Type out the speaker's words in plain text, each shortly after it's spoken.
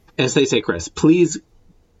as they say, Chris, please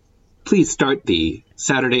start the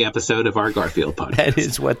Saturday episode of our Garfield podcast. That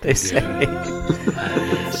is what they say.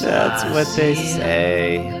 That's what they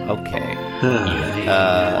say. Okay. Saturday.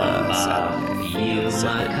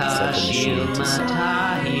 Set the machine to set.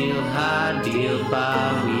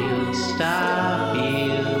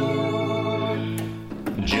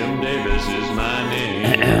 Jim Davis is my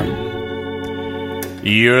name.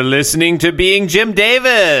 You're listening to Being Jim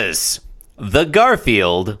Davis, the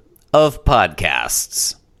Garfield of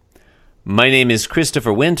podcasts. My name is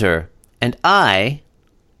Christopher Winter, and I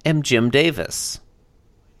am Jim Davis.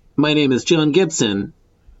 My name is John Gibson,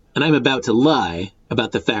 and I'm about to lie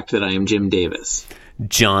about the fact that I am Jim Davis.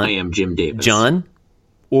 John. I am Jim Davis. John,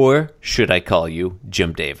 or should I call you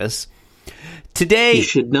Jim Davis? Today... You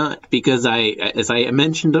should not, because as I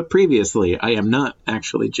mentioned previously, I am not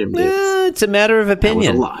actually Jim Davis. It's a matter of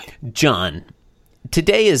opinion. That was a lie. John,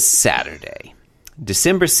 today is Saturday,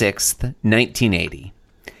 December 6th, 1980.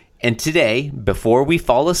 And today, before we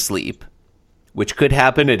fall asleep, which could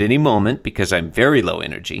happen at any moment because I'm very low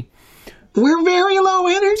energy. We're very low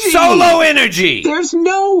energy. So low energy! There's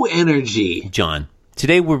no energy. John,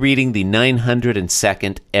 today we're reading the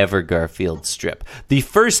 902nd ever Garfield strip. The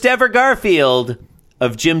first ever Garfield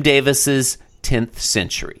of Jim Davis's 10th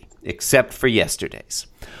century, except for yesterday's.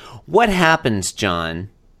 What happens, John,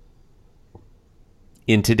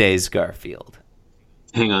 in today's Garfield?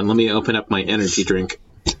 Hang on, let me open up my energy drink.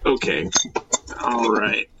 Okay. All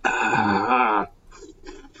right.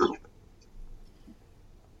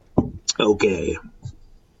 Okay.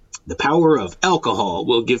 The power of alcohol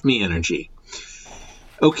will give me energy.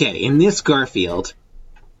 Okay, in this Garfield,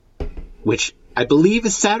 which I believe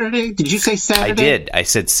is Saturday. Did you say Saturday? I did. I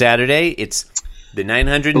said Saturday. It's the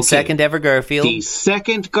 902nd ever Garfield. The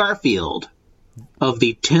second Garfield of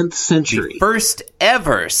the 10th century. The first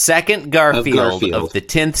ever second Garfield of the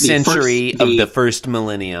 10th century of the first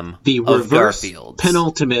millennium the of reverse Garfield.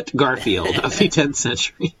 Penultimate Garfield of the 10th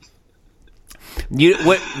century.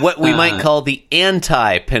 What we might call the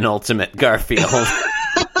anti-penultimate Garfield.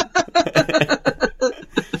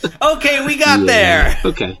 Okay, we got there.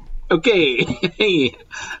 Okay.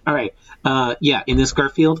 All right. In this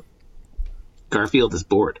Garfield is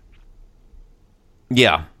bored.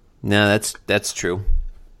 Yeah. No, that's true.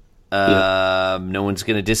 No one's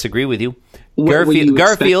going to disagree with you.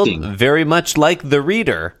 Garfield, very much like the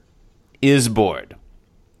reader, is bored.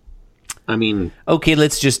 I mean... Okay,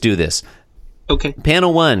 let's just do this. Okay.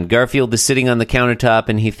 Panel 1, Garfield is sitting on the countertop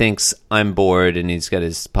and he thinks, I'm bored, and he's got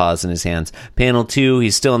his paws in his hands. Panel 2,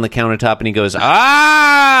 he's still on the countertop and he goes,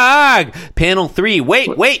 ah! Panel 3,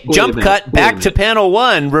 wait, jump cut back to panel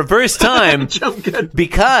 1, reverse time. Jump cut.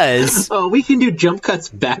 Because... Oh, we can do jump cuts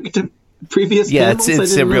back to previous panels? Yeah,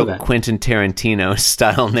 it's a real Quentin Tarantino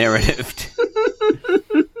style narrative.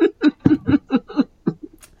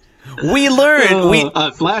 We learn a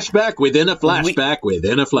flashback within a flashback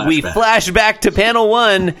within a flashback. We flash back to panel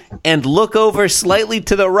 1 and look over slightly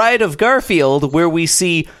to the right of Garfield, where we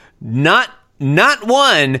see not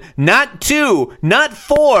 1, not 2, not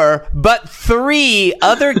 4, but 3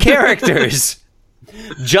 other characters.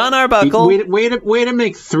 John Arbuckle. Way to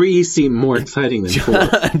make 3 seem more exciting than 4.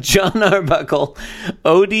 John Arbuckle,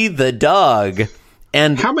 Odie the dog,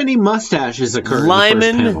 and how many mustaches occur? Lyman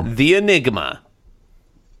in the first panel? the Enigma.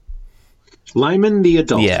 Lyman the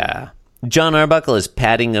adult. Yeah. John Arbuckle is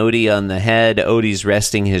patting Odie on the head. Odie's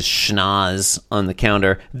resting his schnoz on the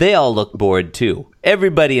counter. They all look bored, too.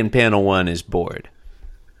 Everybody in panel 1 is bored.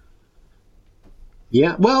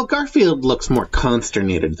 Yeah, well, Garfield looks more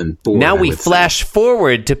consternated than bored. Now we flash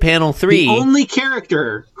forward to panel 3. The only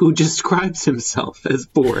character who describes himself as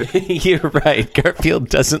bored. You're right. Garfield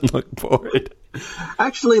doesn't look bored.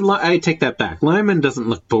 Actually, I take that back. Lyman doesn't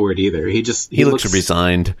look bored either. He looks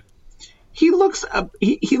resigned. He looks a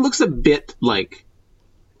bit like,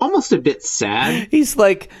 almost a bit sad. He's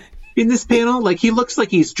like, in this panel, like he looks like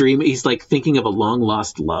he's dreaming. He's like thinking of a long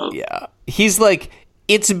lost love. Yeah, he's like,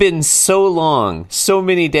 it's been so long, so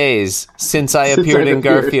many days since I appeared in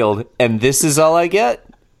Garfield, and this is all I get.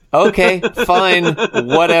 Okay, fine,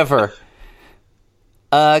 whatever.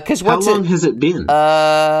 Because how long has it been?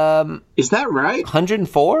 Is that right?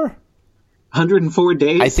 104. 104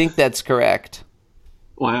 days. I think that's correct.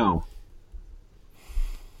 Wow.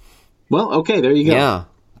 Well, okay, there you go. Yeah.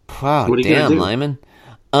 Wow, what are you damn, Lyman.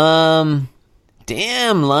 Damn,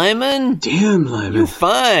 Lyman. Damn, Lyman. You're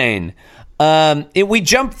fine. We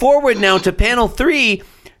jump forward now to panel 3.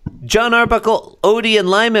 John Arbuckle, Odie, and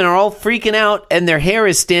Lyman are all freaking out, and their hair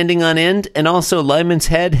is standing on end, and also Lyman's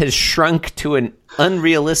head has shrunk to an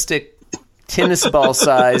unrealistic tennis ball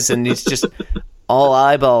size, and he's just all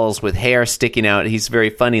eyeballs with hair sticking out. He's very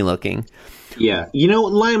funny looking. Yeah,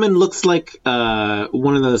 Lyman looks like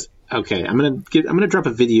one of those. Okay, I'm gonna drop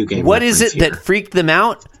a video game. What is it that freaked them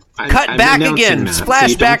out? Cut back again.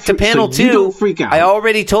 Splash back to panel 2. You don't freak out. I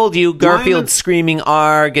already told you. Garfield screaming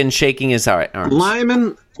 "arg" and shaking his arms.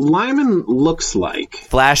 Lyman looks like.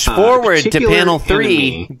 Flash forward to panel 3.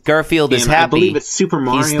 enemy, Garfield is and happy. I believe it's Super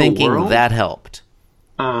Mario He's thinking World. that helped.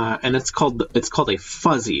 And it's called a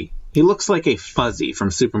Fuzzy. He looks like a Fuzzy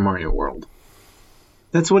from Super Mario World.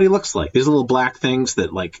 That's what he looks like. These little black things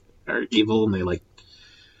that like are evil, and they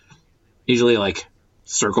usually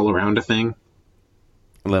circle around a thing.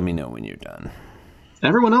 Let me know when you're done.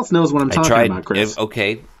 Everyone else knows what I'm talking about, Chris.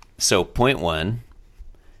 Okay, so point 1.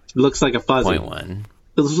 Looks like a Fuzzy. Point 1.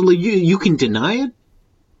 You can deny it?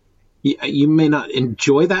 You may not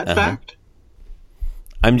enjoy that fact,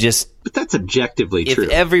 but that's objectively true.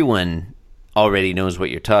 If everyone already knows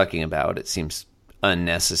what you're talking about, it seems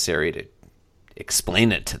unnecessary to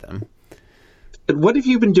explain it to them. What have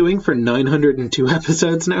you been doing for 902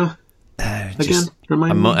 episodes now? Again,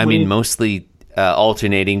 remind me. Mostly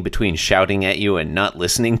alternating between shouting at you and not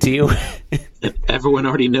listening to you. Everyone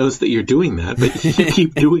already knows that you're doing that, but you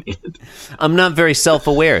keep doing it. I'm not very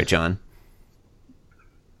self-aware, John.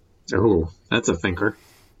 Oh, that's a thinker.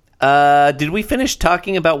 Did we finish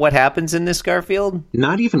talking about what happens in this, Garfield?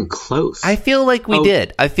 Not even close. I feel like we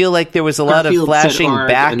did. I feel like there was a lot of flashing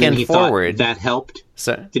back and forward. That helped.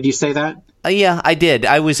 So, did you say that? Yeah, I did.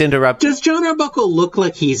 I was interrupted. Does John Arbuckle look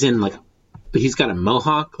like he's in he's got a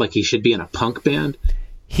mohawk, like he should be in a punk band?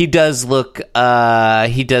 He does look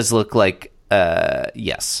like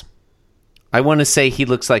yes. I want to say he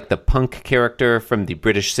looks like the punk character from the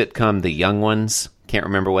British sitcom The Young Ones. Can't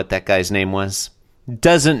remember what that guy's name was.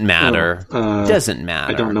 Doesn't matter. Doesn't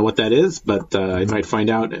matter. I don't know what that is, but I might find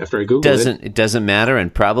out after I Google it. It doesn't matter,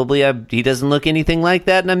 and probably he doesn't look anything like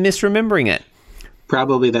that, and I'm misremembering it.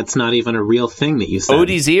 Probably that's not even a real thing that you said.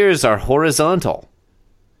 Odie's ears are horizontal.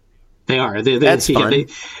 They are. That's fun.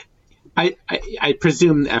 I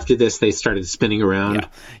presume after this they started spinning around. Yeah.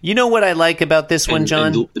 You know what I like about this one,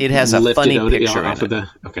 John? It has a funny picture in it.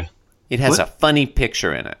 Okay. It has a funny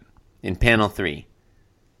picture in it in panel 3.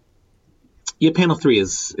 Yeah, panel 3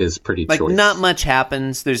 is pretty choice. Not much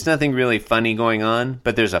happens. There's nothing really funny going on,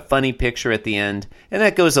 but there's a funny picture at the end, and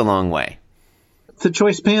that goes a long way. It's a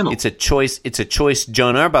choice panel. It's a choice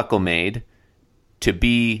John Arbuckle made to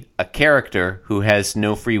be a character who has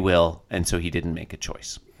no free will, and so he didn't make a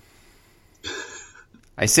choice.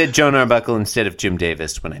 I said Joan Arbuckle instead of Jim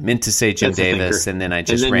Davis when I meant to say Jim Davis, and then I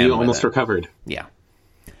just ran with it. And then you almost recovered. Yeah.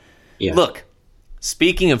 Look,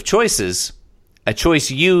 speaking of choices, a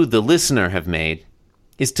choice you, the listener, have made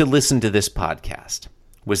is to listen to this podcast.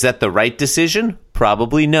 Was that the right decision?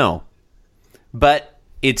 Probably no. But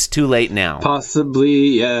it's too late now.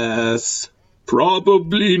 Possibly yes.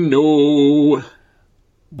 Probably no.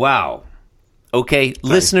 Wow. Okay,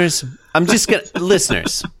 listeners, I'm just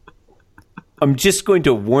going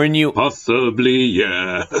to warn you. Possibly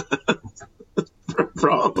yeah.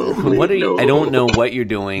 Probably no. I don't know what you're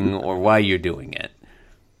doing or why you're doing it.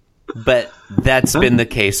 But that's been the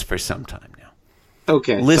case for some time now.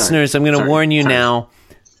 Okay. Listeners, I'm going to warn you now.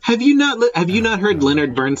 Have you not heard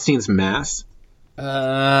Leonard Bernstein's Mass?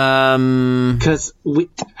 Because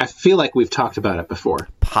I feel like we've talked about it before.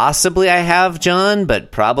 Possibly I have, John,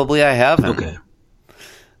 but probably I haven't. Okay.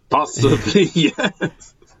 Possibly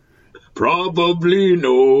yes. Probably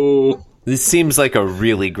no. This seems like a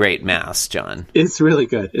really great Mass, John. It's really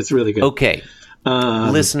good. Okay.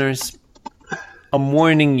 Listeners, I'm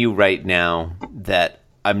warning you right now that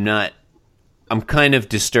I'm kind of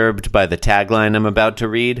disturbed by the tagline I'm about to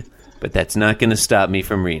read, but that's not going to stop me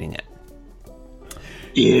from reading it.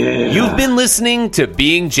 Yeah. You've been listening to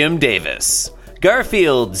Being Jim Davis.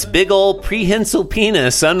 Garfield's big ol' prehensile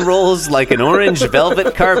penis unrolls like an orange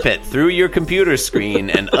velvet carpet through your computer screen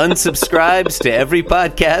and unsubscribes to every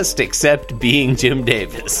podcast except Being Jim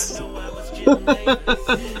Davis.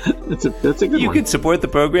 That's a good one. You can support the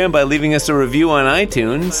program by leaving us a review on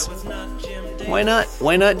iTunes. Why not?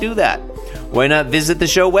 Why not do that? Why not visit the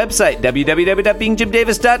show website,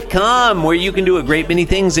 www.beingjimdavis.com, where you can do a great many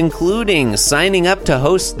things, including signing up to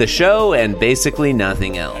host the show and basically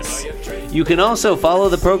nothing else. You can also follow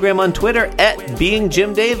the program on Twitter at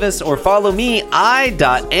BeingJimDavis, or follow me,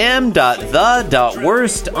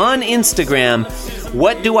 I.am.the.worst, on Instagram.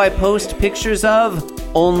 What do I post pictures of?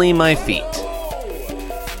 Only my feet.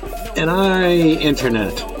 And I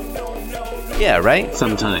internet. Yeah, right?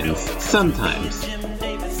 Sometimes.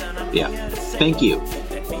 Yeah. Thank you.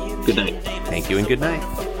 Good night. Thank you and good night.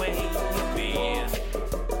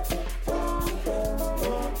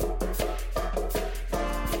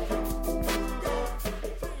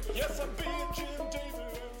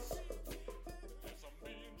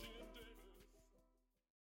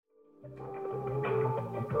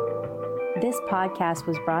 This podcast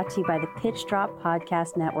was brought to you by the Pitch Drop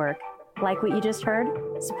Podcast Network. Like what you just heard?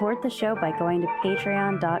 Support the show by going to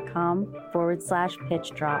patreon.com/pitch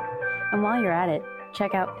drop. And while you're at it,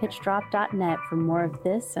 check out pitchdrop.net for more of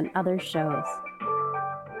this and other shows.